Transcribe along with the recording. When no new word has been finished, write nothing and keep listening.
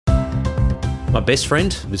My best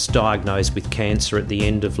friend was diagnosed with cancer at the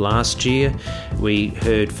end of last year. We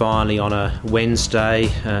heard finally on a Wednesday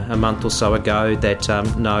a month or so ago that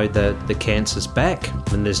no, the cancer's back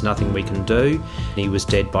and there's nothing we can do. He was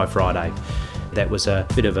dead by Friday. That was a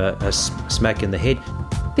bit of a smack in the head.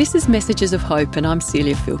 This is Messages of Hope and I'm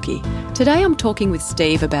Celia Filkey. Today I'm talking with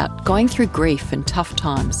Steve about going through grief and tough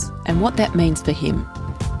times and what that means for him.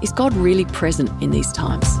 Is God really present in these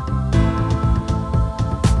times?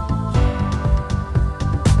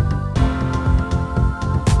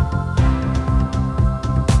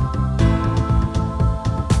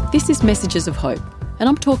 This is Messages of Hope, and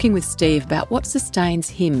I'm talking with Steve about what sustains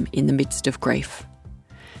him in the midst of grief.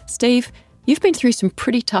 Steve, you've been through some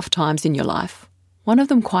pretty tough times in your life, one of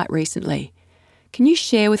them quite recently. Can you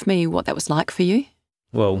share with me what that was like for you?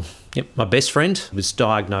 Well, my best friend was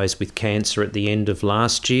diagnosed with cancer at the end of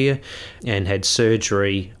last year and had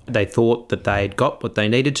surgery. They thought that they had got what they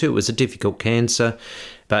needed to. It was a difficult cancer,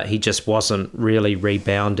 but he just wasn't really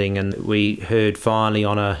rebounding. And we heard finally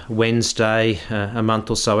on a Wednesday a month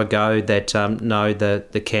or so ago that no,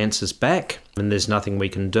 the cancer's back and there's nothing we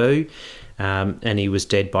can do. And he was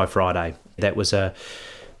dead by Friday. That was a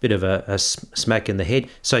bit of a smack in the head.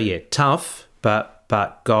 So yeah, tough, but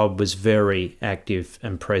God was very active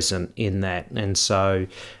and present in that. And so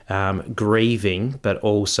grieving, but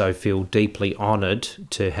also feel deeply honoured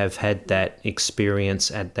to have had that experience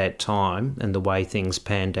at that time and the way things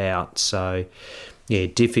panned out. So yeah,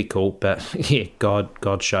 difficult, but yeah,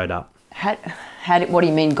 God showed up. What do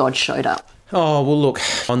you mean God showed up? Oh, well, look,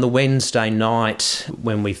 on the Wednesday night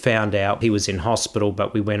when we found out he was in hospital,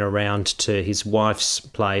 but we went around to his wife's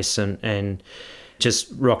place and just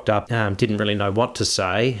rocked up, didn't really know what to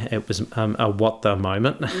say. It was a what the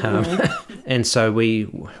moment. And so we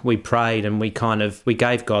prayed and we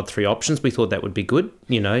gave God three options. We thought that would be good,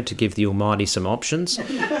 to give the Almighty some options.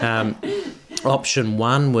 Option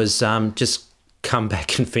one was just come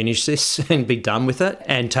back and finish this and be done with it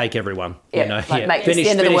and take everyone. Make this the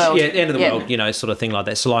end of the world. Yeah, end of the world, sort of thing like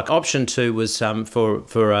that. So like option two was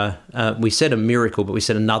we said a miracle, but we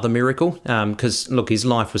said another miracle because, look, his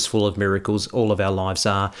life was full of miracles. All of our lives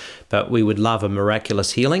are. But we would love a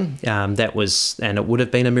miraculous healing. And it would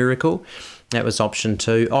have been a miracle. That was option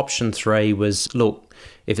two. Option three was, look,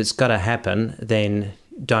 if it's got to happen, then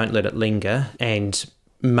don't let it linger and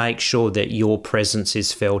make sure that your presence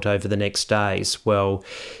is felt over the next days. Well,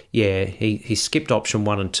 yeah, he skipped option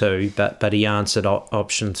one and two, but he answered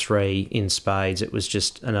option three in spades. It was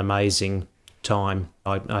just an amazing time.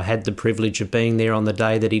 I had the privilege of being there on the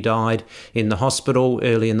day that he died in the hospital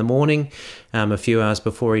early in the morning, a few hours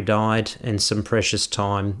before he died, and some precious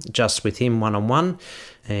time just with him one-on-one.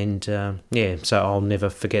 And so I'll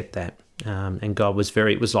never forget that. And God was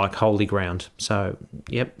it was like holy ground. So,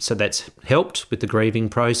 so that's helped with the grieving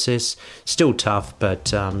process. Still tough,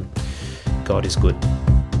 but God is good.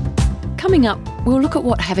 Coming up, we'll look at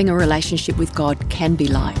what having a relationship with God can be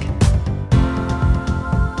like.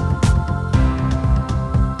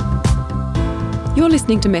 You're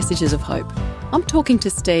listening to Messages of Hope. I'm talking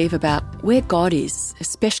to Steve about where God is,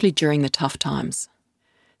 especially during the tough times.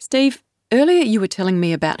 Steve, earlier you were telling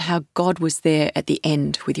me about how God was there at the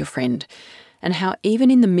end with your friend and how even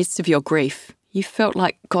in the midst of your grief, you felt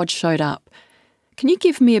like God showed up. Can you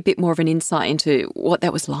give me a bit more of an insight into what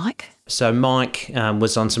that was like? So Mike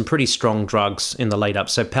was on some pretty strong drugs in the lead up,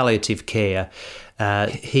 so palliative care.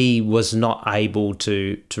 He was not able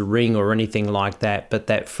to ring or anything like that, but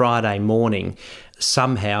that Friday morning,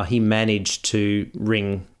 somehow he managed to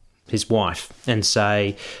ring his wife and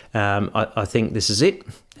say, I think this is it,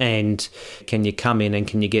 and can you come in and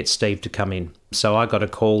can you get Steve to come in? So I got a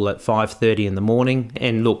call at 5:30 in the morning,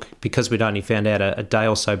 and look, because we'd only found out a day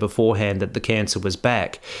or so beforehand that the cancer was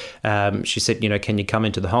back, she said, can you come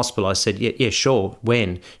into the hospital? I said, yeah, sure.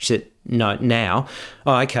 When? She said, no, now.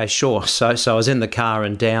 Oh, okay, sure. So I was in the car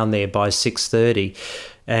and down there by 6:30,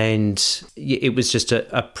 and it was just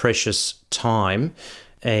a precious time.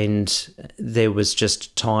 And there was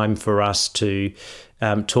just time for us to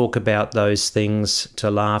talk about those things,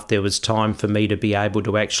 to laugh. There was time for me to be able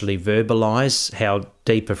to actually verbalise how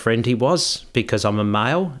deep a friend he was, because I'm a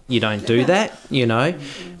male. You don't do that,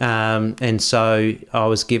 and so I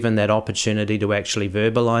was given that opportunity to actually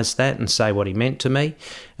verbalise that and say what he meant to me,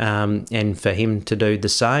 and for him to do the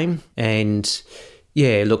same. And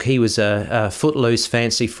yeah, look, he was a footloose,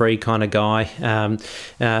 fancy-free kind of guy,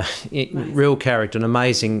 real character, an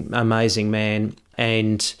amazing man.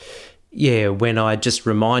 And when I just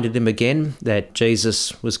reminded him again that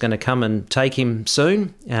Jesus was going to come and take him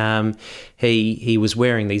soon, he was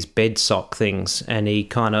wearing these bed sock things, and he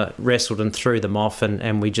kind of wrestled and threw them off,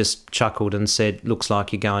 and we just chuckled and said, looks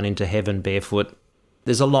like you're going into heaven barefoot.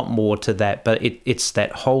 There's a lot more to that, but it's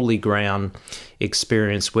that holy ground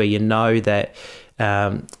experience where you know that,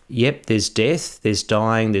 there's death, there's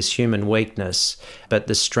dying, there's human weakness, but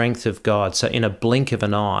the strength of God. So in a blink of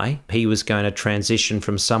an eye, he was going to transition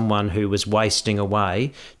from someone who was wasting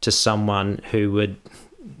away to someone who would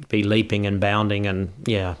be leaping and bounding, and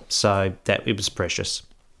so that it was precious.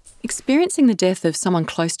 Experiencing the death of someone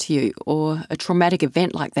close to you or a traumatic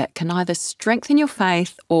event like that can either strengthen your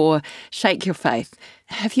faith or shake your faith.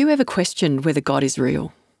 Have you ever questioned whether God is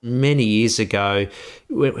real? Many years ago,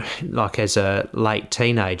 like as a late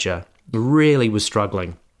teenager, really was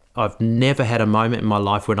struggling. I've never had a moment in my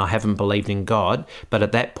life when I haven't believed in God, but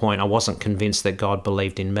at that point I wasn't convinced that God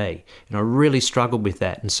believed in me. And I really struggled with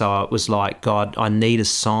that. And so it was like, God, I need a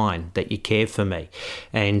sign that you care for me.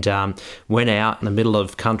 And went out in the middle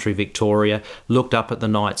of country Victoria, looked up at the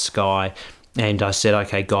night sky, and I said,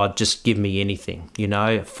 okay, God, just give me anything,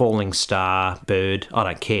 a falling star, bird, I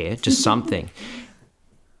don't care, just something.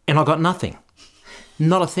 And I got nothing,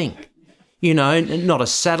 not a thing. Not a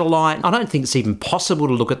satellite. I don't think it's even possible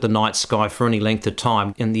to look at the night sky for any length of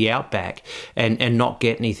time in the outback and not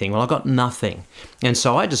get anything. Well, I got nothing. And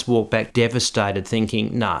so I just walked back devastated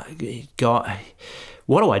thinking, no, God,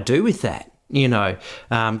 what do I do with that?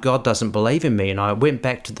 God doesn't believe in me. And I went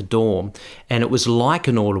back to the dorm, and it was like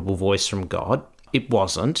an audible voice from God. It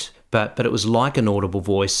wasn't, but it was like an audible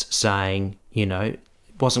voice saying,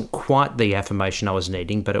 wasn't quite the affirmation I was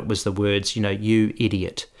needing, but it was the words, you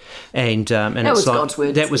idiot. And that it's was God's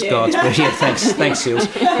words. That was God's words. Yeah, thanks, Sils.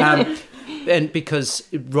 And because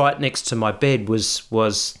right next to my bed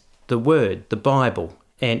was the Word, the Bible.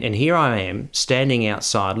 And here I am standing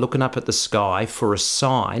outside looking up at the sky for a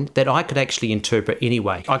sign that I could actually interpret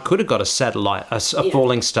anyway. I could have got a satellite, a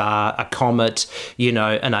falling star, a comet,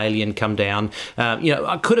 an alien come down.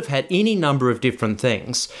 I could have had any number of different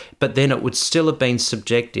things, but then it would still have been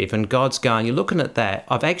subjective. And God's going, you're looking at that.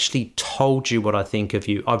 I've actually told you what I think of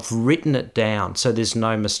you. I've written it down, so there's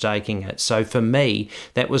no mistaking it. So for me,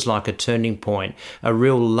 that was like a turning point, a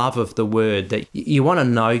real love of the Word, that you want to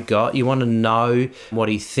know God, you want to know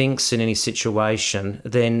what he thinks in any situation,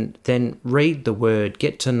 then read the Word,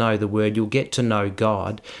 get to know the Word, you'll get to know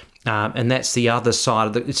God. And that's the other side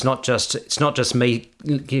of it. It's not just me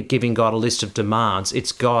giving God a list of demands.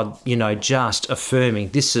 It's God, just affirming,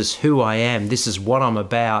 this is who I am, this is what I'm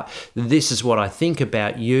about, this is what I think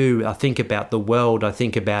about you, I think about the world, I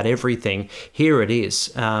think about everything. Here it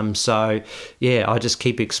is. I just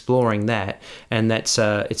keep exploring that, and it's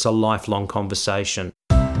a lifelong conversation.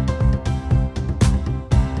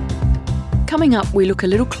 Coming up, we look a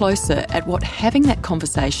little closer at what having that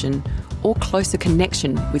conversation or closer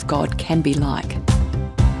connection with God can be like.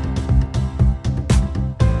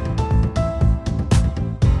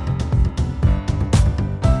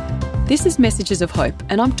 This is Messages of Hope,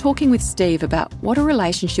 and I'm talking with Steve about what a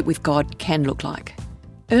relationship with God can look like.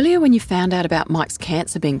 Earlier, when you found out about Mike's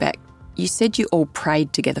cancer being back, you said you all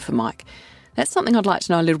prayed together for Mike. That's something I'd like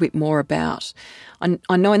to know a little bit more about.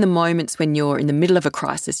 I know in the moments when you're in the middle of a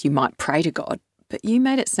crisis, you might pray to God, but you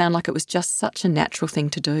made it sound like it was just such a natural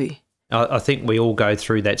thing to do. I think we all go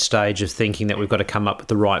through that stage of thinking that we've got to come up with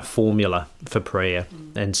the right formula for prayer.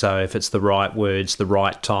 And so if it's the right words, the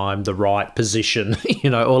right time, the right position,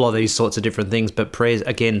 all of these sorts of different things. But prayer,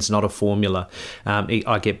 again, is not a formula.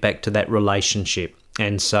 I get back to that relationship.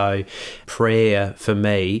 And so prayer for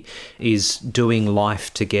me is doing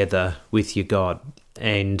life together with your God.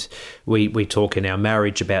 And we talk in our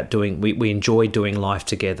marriage about we enjoy doing life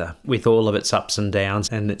together with all of its ups and downs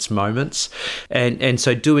and its moments. And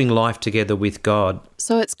so doing life together with God.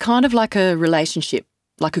 So it's kind of like a relationship,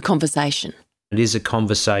 like a conversation. It is a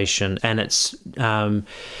conversation, and it's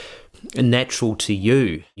natural to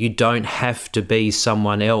you. You don't have to be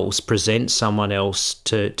someone else, present someone else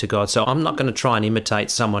to God. So I'm not going to try and imitate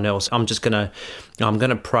someone else. I'm going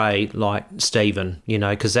to pray like Stephen,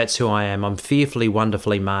 because that's who I am. I'm fearfully,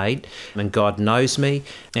 wonderfully made, and God knows me,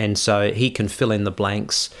 and so he can fill in the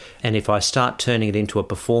blanks. And if I start turning it into a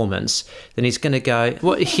performance, then he's going to go,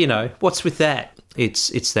 what's with that?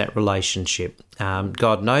 It's that relationship.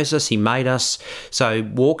 God knows us, he made us. So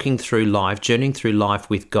walking through life, journeying through life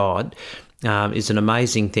with God is an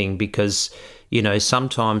amazing thing, because,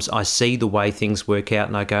 sometimes I see the way things work out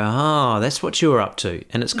and I go, that's what you're up to.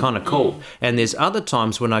 And it's kind of cool. And there's other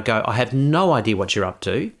times when I go, I have no idea what you're up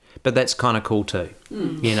to, but that's kind of cool too.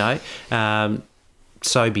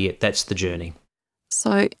 So be it. That's the journey.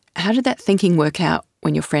 So how did that thinking work out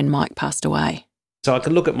when your friend Mike passed away? So I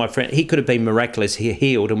could look at my friend, he could have been miraculously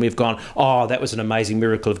healed, and we've gone, oh, that was an amazing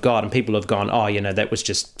miracle of God. And people have gone, oh, that was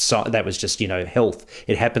just health.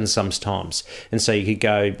 It happens sometimes. And so you could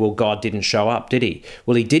go, well, God didn't show up, did he?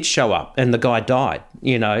 Well, he did show up, and the guy died,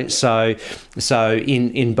 So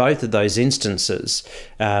in both of those instances,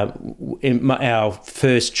 our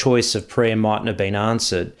first choice of prayer mightn't have been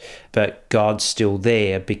answered, but God's still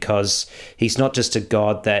there, because he's not just a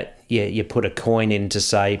God that, you put a coin in to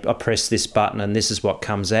say, I press this button and this is what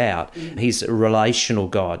comes out. He's a relational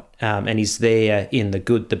God, and he's there in the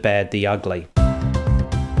good, the bad, the ugly.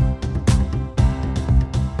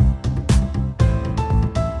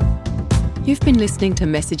 You've been listening to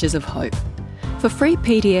Messages of Hope. For free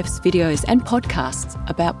PDFs, videos and podcasts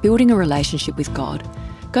about building a relationship with God,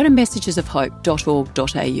 go to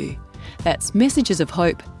messagesofhope.org.au. That's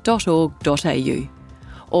messagesofhope.org.au.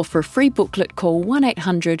 Or for a free booklet, call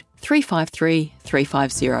 1800 353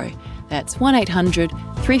 350. That's 1800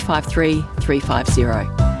 353 350.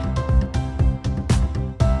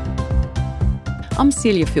 I'm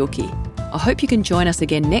Celia Filkey. I hope you can join us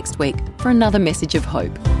again next week for another Message of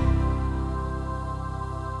Hope.